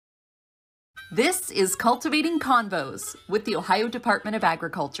This is Cultivating Convos with the Ohio Department of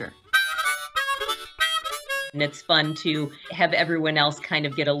Agriculture. And it's fun to have everyone else kind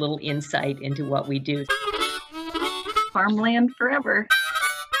of get a little insight into what we do. Farmland forever.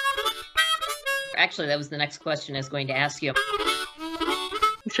 Actually, that was the next question I was going to ask you.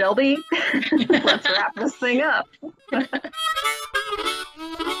 Shelby, let's wrap this thing up.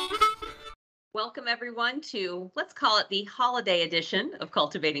 Welcome, everyone, to, let's call it the holiday edition of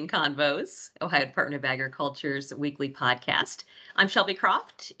Cultivating Convos, Ohio Department of Agriculture's weekly podcast. I'm Shelby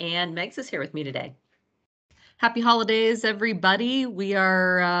Croft, and Megs is here with me today. Happy holidays, everybody. We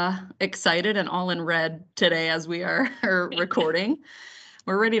are excited and all in red today as we are recording.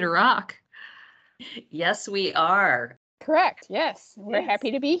 We're ready to rock. Yes, we are. Correct. Yes. We're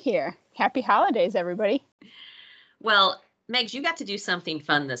happy to be here. Happy holidays, everybody. Well, Megs, you got to do something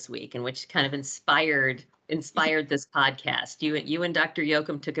fun this week, and which kind of inspired this podcast. You and Dr.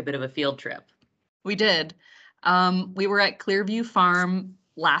 Yoakum took a bit of a field trip. We did. We were at Clearview Farm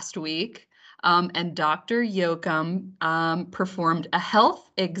last week, and Dr. Yoakum performed a health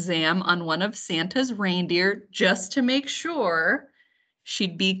exam on one of Santa's reindeer just to make sure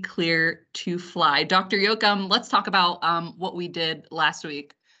she'd be clear to fly. Dr. Yoakum, let's talk about what we did last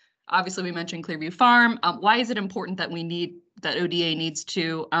week. Obviously, we mentioned Clearview Farm. Why is it important that ODA needs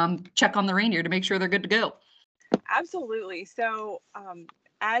to check on the reindeer to make sure they're good to go? Absolutely. So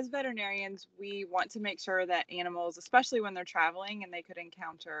as veterinarians, we want to make sure that animals, especially when they're traveling and they could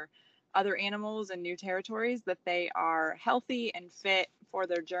encounter other animals in new territories, that they are healthy and fit for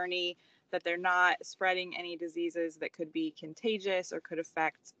their journey, that they're not spreading any diseases that could be contagious or could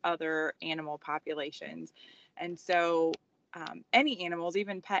affect other animal populations. And so any animals,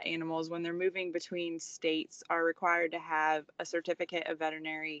 even pet animals, when they're moving between states, are required to have a certificate of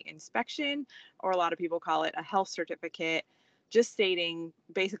veterinary inspection, or a lot of people call it a health certificate, just stating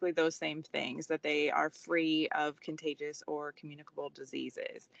basically those same things, that they are free of contagious or communicable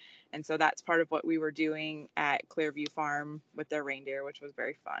diseases. And so that's part of what we were doing at Clearview Farm with their reindeer, which was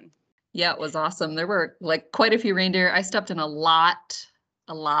very fun. Yeah, it was awesome. There were like quite a few reindeer. I stepped in a lot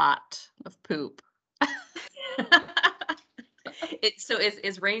of poop. So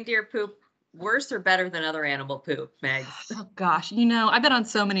is reindeer poop worse or better than other animal poop, Meg? Oh gosh, I've been on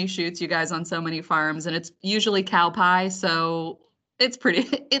so many shoots, you guys, on so many farms, and it's usually cow pie, so it's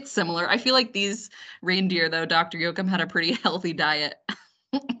similar. I feel like these reindeer, though, Dr. Yoakum had a pretty healthy diet.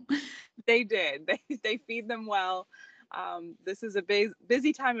 They did. They feed them well. This is a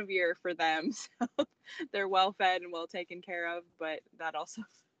busy time of year for them, so they're well fed and well taken care of, but that also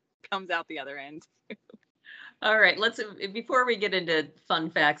comes out the other end. All right, before we get into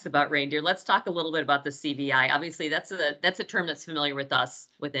fun facts about reindeer, let's talk a little bit about the CVI. Obviously, that's a term that's familiar with us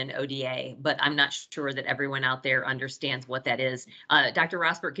within ODA, but I'm not sure that everyone out there understands what that is. Dr.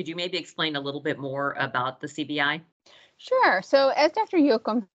 Rosberg, could you maybe explain a little bit more about the CVI? Sure. So as Dr.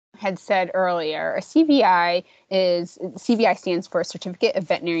 Yoakum had said earlier, a CVI stands for Certificate of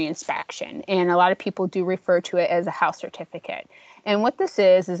Veterinary Inspection, and a lot of people do refer to it as a health certificate. And what this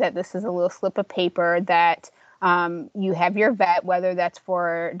is that this is a little slip of paper that you have your vet, whether that's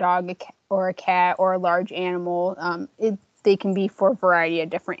for a dog or a cat or a large animal. They can be for a variety of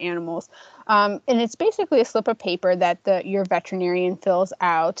different animals. And it's basically a slip of paper that your veterinarian fills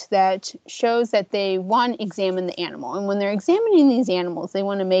out that shows that they, one, examine the animal. And when they're examining these animals, they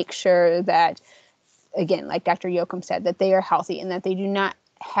want to make sure that, again, like Dr. Yoakum said, that they are healthy and that they do not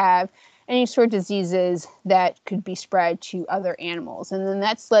have any sort of diseases that could be spread to other animals. And then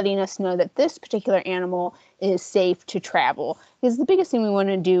that's letting us know that this particular animal is safe to travel. Because the biggest thing we want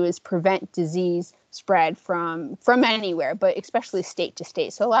to do is prevent disease spread from anywhere, but especially state to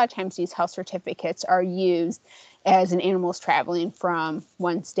state. So a lot of times these health certificates are used as an animal is traveling from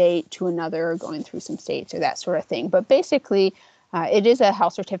one state to another, or going through some states or that sort of thing. But basically, it is a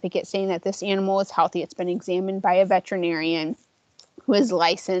health certificate saying that this animal is healthy. It's been examined by a veterinarian who is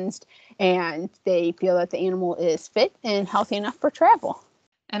licensed, and they feel that the animal is fit and healthy enough for travel.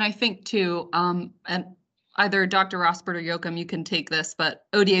 And I think too, and either Dr. Rosberg or Yoakum, you can take this, but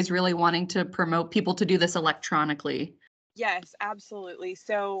ODA is really wanting to promote people to do this electronically. Yes, absolutely.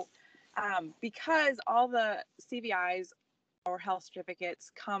 So because all the CVIs or health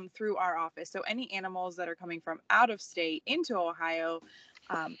certificates come through our office, so any animals that are coming from out of state into Ohio,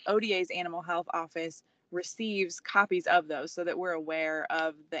 ODA's Animal Health Office receives copies of those so that we're aware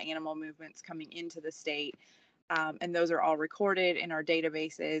of the animal movements coming into the state. And those are all recorded in our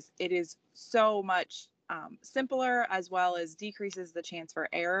databases. It is so much simpler, as well as decreases the chance for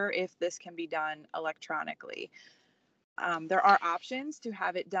error if this can be done electronically. There are options to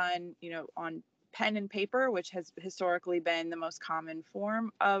have it done, on pen and paper, which has historically been the most common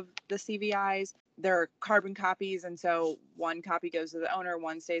form of the CVIs. There are carbon copies, and so one copy goes to the owner,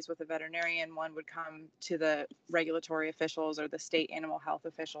 one stays with the veterinarian, one would come to the regulatory officials or the state animal health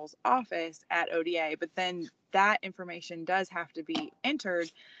officials office at ODA. But then that information does have to be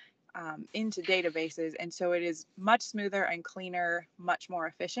entered into databases, and so it is much smoother and cleaner, much more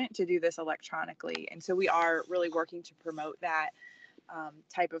efficient to do this electronically. And so we are really working to promote that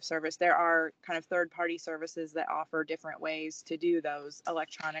type of service. There are kind of third-party services that offer different ways to do those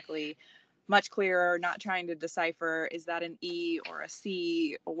electronically, much clearer, not trying to decipher, is that an E or a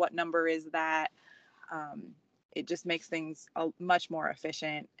C, or what number is that? It just makes things much more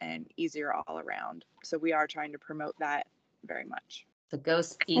efficient and easier all around. So we are trying to promote that very much. So go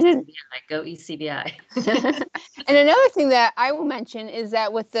ECBI, go ECBI. And another thing that I will mention is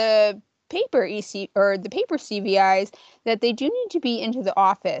that with the paper the paper CVIs, that they do need to be into the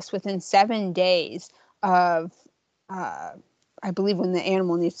office within 7 days of, I believe, when the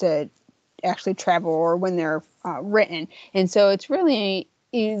animal needs to actually travel, or when they're written. And so it's really,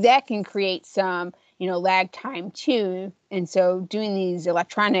 that can create some, lag time too. And so doing these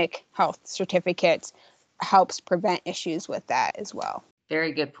electronic health certificates helps prevent issues with that as well.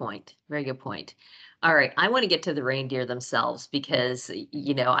 Very good point. Very good point. All right. I want to get to the reindeer themselves because,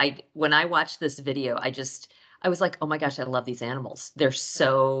 when I watched this video, I was like, oh my gosh, I love these animals. They're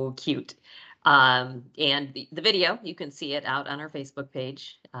so cute. And the video, you can see it out on our Facebook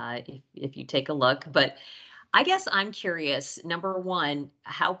page if you take a look. But I guess I'm curious, number one,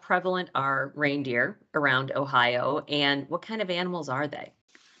 how prevalent are reindeer around Ohio, and what kind of animals are they?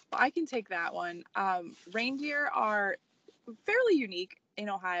 I can take that one. Reindeer are fairly unique in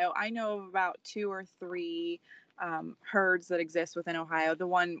Ohio. I know of about 2 or 3 herds that exist within Ohio. The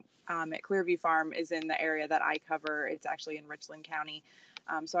one at Clearview Farm is in the area that I cover. It's actually in Richland County.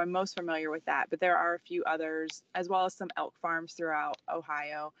 So I'm most familiar with that. But there are a few others, as well as some elk farms throughout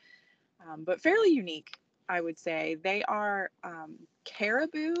Ohio. But fairly unique, I would say. They are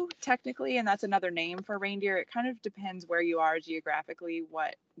caribou, technically, and that's another name for reindeer. It kind of depends where you are geographically,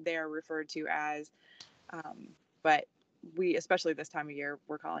 what they're referred to as. But we, especially this time of year,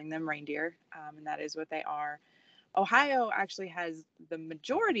 we're calling them reindeer, and that is what they are. Ohio actually has the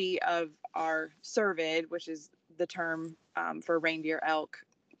majority of our cervid, which is the term for reindeer, elk,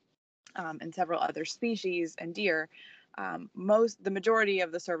 and several other species, and deer. The majority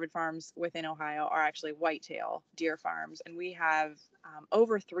of the cervid farms within Ohio are actually whitetail deer farms, and we have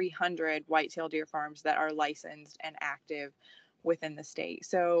over 300 whitetail deer farms that are licensed and active within the state.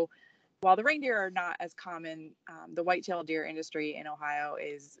 So while the reindeer are not as common, the whitetail deer industry in Ohio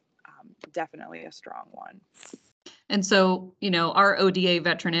is definitely a strong one. And so, our ODA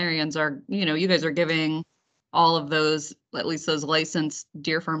veterinarians are, you guys are giving all of those, at least those licensed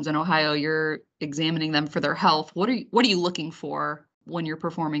deer farms in Ohio, you're examining them for their health. What are you looking for when you're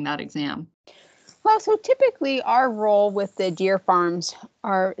performing that exam? Well, so typically our role with the deer farms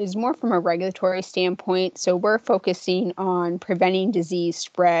is more from a regulatory standpoint. So we're focusing on preventing disease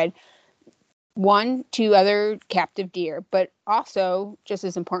spread, one, to other captive deer, but also, just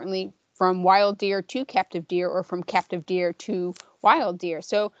as importantly, from wild deer to captive deer, or from captive deer to wild deer.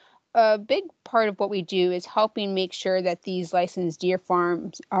 So a big part of what we do is helping make sure that these licensed deer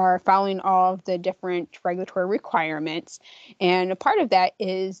farms are following all of the different regulatory requirements. And a part of that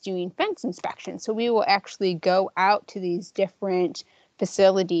is doing fence inspections. So we will actually go out to these different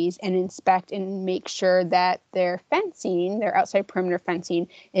facilities and inspect and make sure that their fencing, their outside perimeter fencing,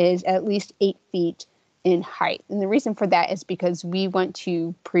 is at least 8 feet in height. And the reason for that is because we want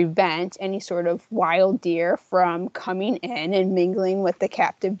to prevent any sort of wild deer from coming in and mingling with the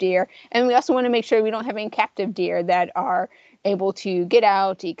captive deer. And we also want to make sure we don't have any captive deer that are able to get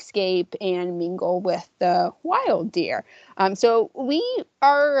out, escape, and mingle with the wild deer. So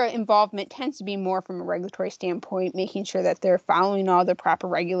our involvement tends to be more from a regulatory standpoint, making sure that they're following all the proper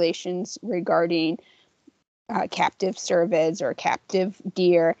regulations regarding captive cervids or captive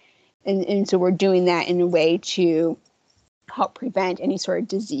deer. And so we're doing that in a way to help prevent any sort of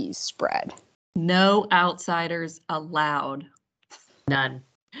disease spread. No outsiders allowed. None.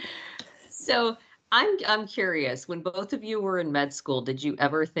 So I'm curious, when both of you were in med school,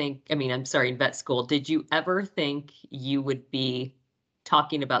 in vet school, did you ever think you would be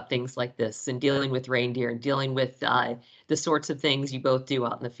talking about things like this and dealing with reindeer and dealing with the sorts of things you both do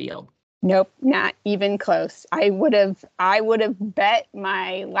out in the field? Nope, not even close. I would have bet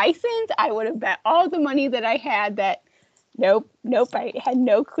my license. I would have bet all the money that I had that nope. I had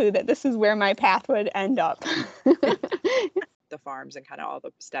no clue that this is where my path would end up. The farms and kind of all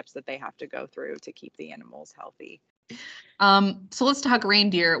the steps that they have to go through to keep the animals healthy. So let's talk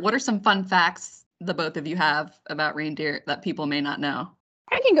reindeer. What are some fun facts the both of you have about reindeer that people may not know?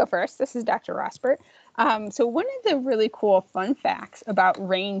 I can go first. This is Dr. Rosbert. So one of the really cool fun facts about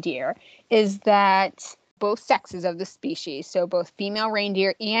reindeer is that both sexes of the species, so both female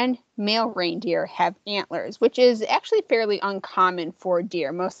reindeer and male reindeer, have antlers, which is actually fairly uncommon for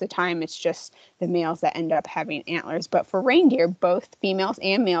deer. Most of the time, it's just the males that end up having antlers. But for reindeer, both females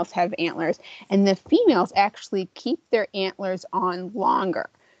and males have antlers, and the females actually keep their antlers on longer.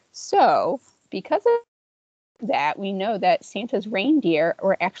 So because of that, we know that Santa's reindeer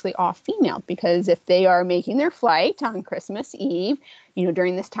are actually all female, because if they are making their flight on Christmas Eve,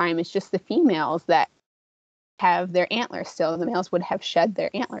 during this time, it's just the females that have their antlers still. The males would have shed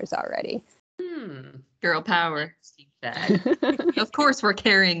their antlers already. Girl power. Of course we're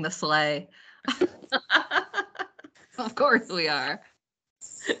carrying the sleigh. Of course we are.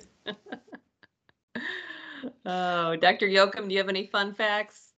 Oh, Dr. Yoakum, do you have any fun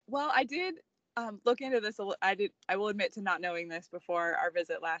facts? Well, I did look into this. I will admit to not knowing this before our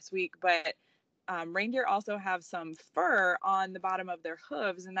visit last week, but reindeer also have some fur on the bottom of their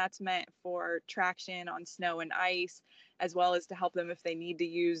hooves, and that's meant for traction on snow and ice, as well as to help them if they need to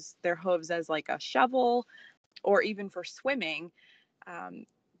use their hooves as like a shovel or even for swimming.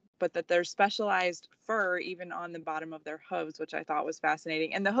 But that there's specialized fur even on the bottom of their hooves, which I thought was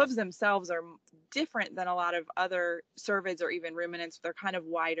fascinating. And the hooves themselves are different than a lot of other cervids or even ruminants. They're kind of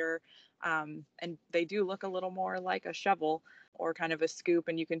wider, and they do look a little more like a shovel or kind of a scoop,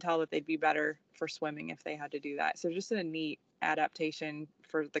 and you can tell that they'd be better for swimming if they had to do that. So just a neat adaptation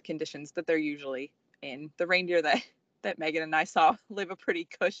for the conditions that they're usually in. The reindeer that Megan and I saw live a pretty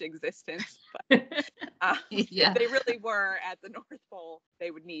cush existence. But Yeah. if they really were at the North Pole,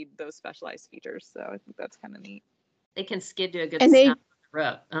 they would need those specialized features. So I think that's kind of neat. They can skid to a good And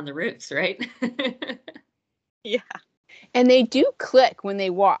stop on the roofs, right? Yeah. And they do click when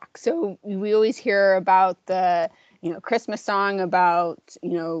they walk. So we always hear about the Christmas song about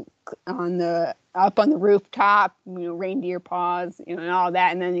up on the rooftop, reindeer paws, and all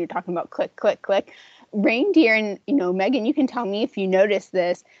that, and then you're talking about click, click, click. Reindeer, and Megan, you can tell me if you notice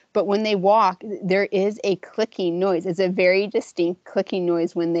this, but when they walk, there is a clicking noise. It's a very distinct clicking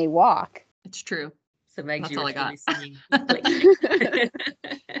noise when they walk. It's true. So Megs, That's you all were I got. singing.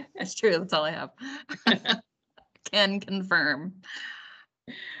 It's true. That's all I have. Can confirm.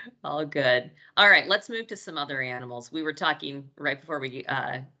 All good. All right, let's move to some other animals. We were talking right before we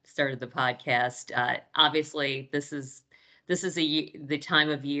started the podcast. Obviously, this is the time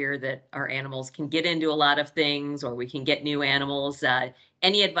of year that our animals can get into a lot of things, or we can get new animals.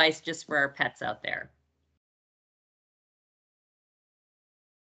 Any advice just for our pets out there?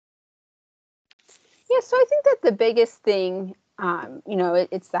 Yeah, so I think that the biggest thing,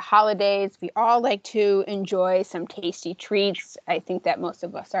 it's the holidays. We all like to enjoy some tasty treats. I think that most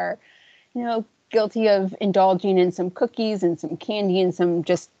of us are, guilty of indulging in some cookies and some candy and some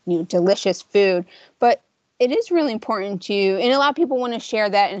just, delicious food. But it is really important to, and a lot of people want to share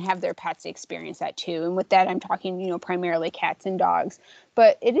that and have their pets experience that too. And with that, I'm talking, primarily cats and dogs.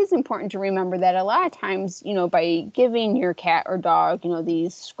 But it is important to remember that a lot of times, by giving your cat or dog,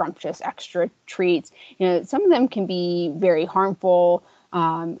 these scrumptious extra treats, some of them can be very harmful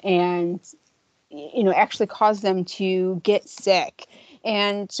and, actually cause them to get sick.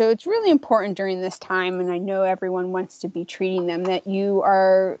 And so it's really important during this time, and I know everyone wants to be treating them, that you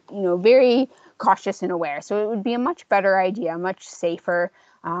are, very cautious and aware. So it would be a much better idea, much safer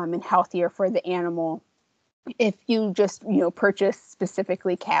and healthier for the animal if you just, purchase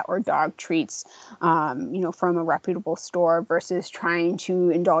specifically cat or dog treats, from a reputable store versus trying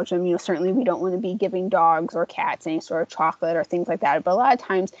to indulge them. Certainly we don't want to be giving dogs or cats any sort of chocolate or things like that. But a lot of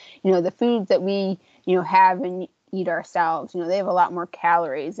times, the foods that we, have and eat ourselves, they have a lot more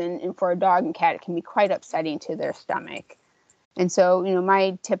calories. And for a dog and cat, it can be quite upsetting to their stomach. And so,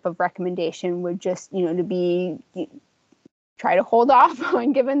 my tip of recommendation would just, to be try to hold off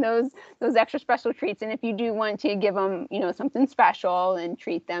on giving those extra special treats. And if you do want to give them, something special and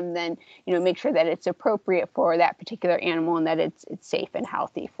treat them, then, make sure that it's appropriate for that particular animal and that it's safe and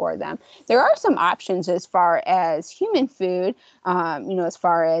healthy for them. There are some options as far as human food, as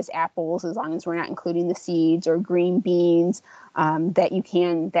far as apples, as long as we're not including the seeds, or green beans,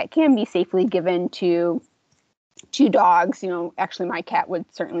 that can be safely given to dogs. Actually my cat would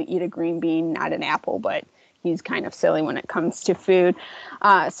certainly eat a green bean, not an apple, but he's kind of silly when it comes to food.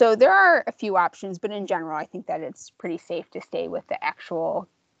 So there are a few options, but in general, I think that it's pretty safe to stay with the actual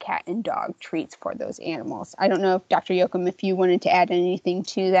cat and dog treats for those animals. I don't know if Dr. Yoakum, if you wanted to add anything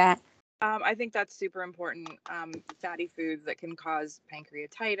to that. I think that's super important. Fatty foods that can cause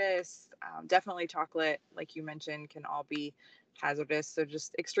pancreatitis, definitely chocolate, like you mentioned, can all be hazardous. So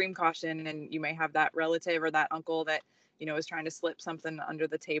just extreme caution, and you may have that relative or that uncle that, is trying to slip something under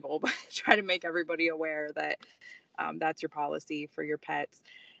the table, but try to make everybody aware that that's your policy for your pets.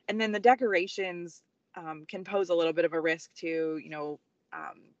 And then the decorations can pose a little bit of a risk to,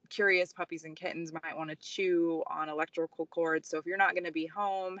 curious puppies and kittens might want to chew on electrical cords. So if you're not going to be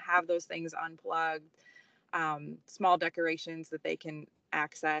home, have those things unplugged. Small decorations that they can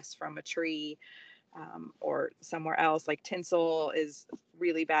access from a tree or somewhere else, like tinsel is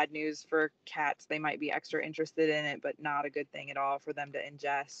really bad news for cats. They might be extra interested in it, but not a good thing at all for them to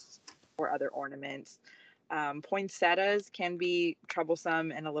ingest, or other ornaments. Poinsettias can be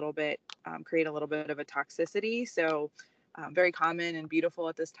troublesome and create a little bit of a toxicity. So very common and beautiful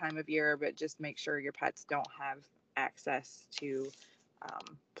at this time of year, but just make sure your pets don't have access to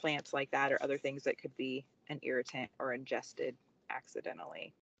plants like that or other things that could be an irritant or ingested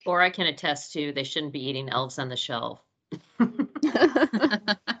accidentally. Or I can attest to they shouldn't be eating elves on the shelf. We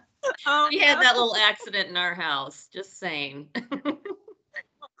had that little accident in our house, just saying.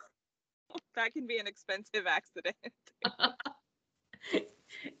 That can be an expensive accident.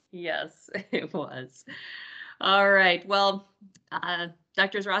 Yes, it was. All right. Well,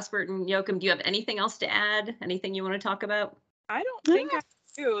 Doctors Rosbert and Yoakum, do you have anything else to add? Anything you want to talk about? I don't think I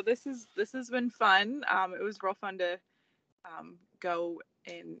do. This has been fun. It was real fun to go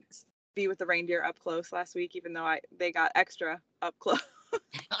and be with the reindeer up close last week, even though they got extra up close.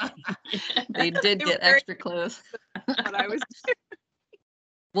 They did get extra close. What I was doing.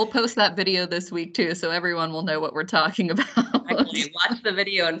 We'll post that video this week too, so everyone will know what we're talking about. Actually, watch the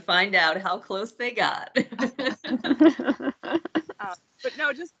video and find out how close they got. But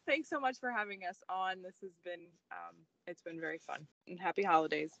no, just thanks so much for having us on. This has been, it's been very fun, and happy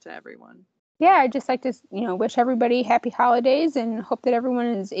holidays to everyone. Yeah, I'd just like to, wish everybody happy holidays and hope that everyone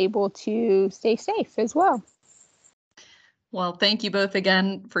is able to stay safe as well. Well, thank you both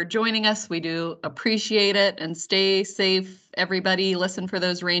again for joining us. We do appreciate it, and stay safe, everybody. Listen for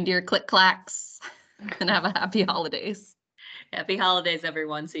those reindeer click-clacks and have a happy holidays. Happy holidays,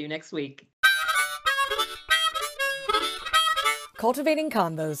 everyone. See you next week. Cultivating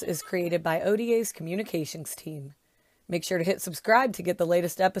Convos is created by ODA's communications team. Make sure to hit subscribe to get the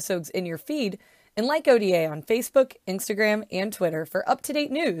latest episodes in your feed, and like ODA on Facebook, Instagram, and Twitter for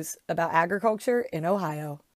up-to-date news about agriculture in Ohio.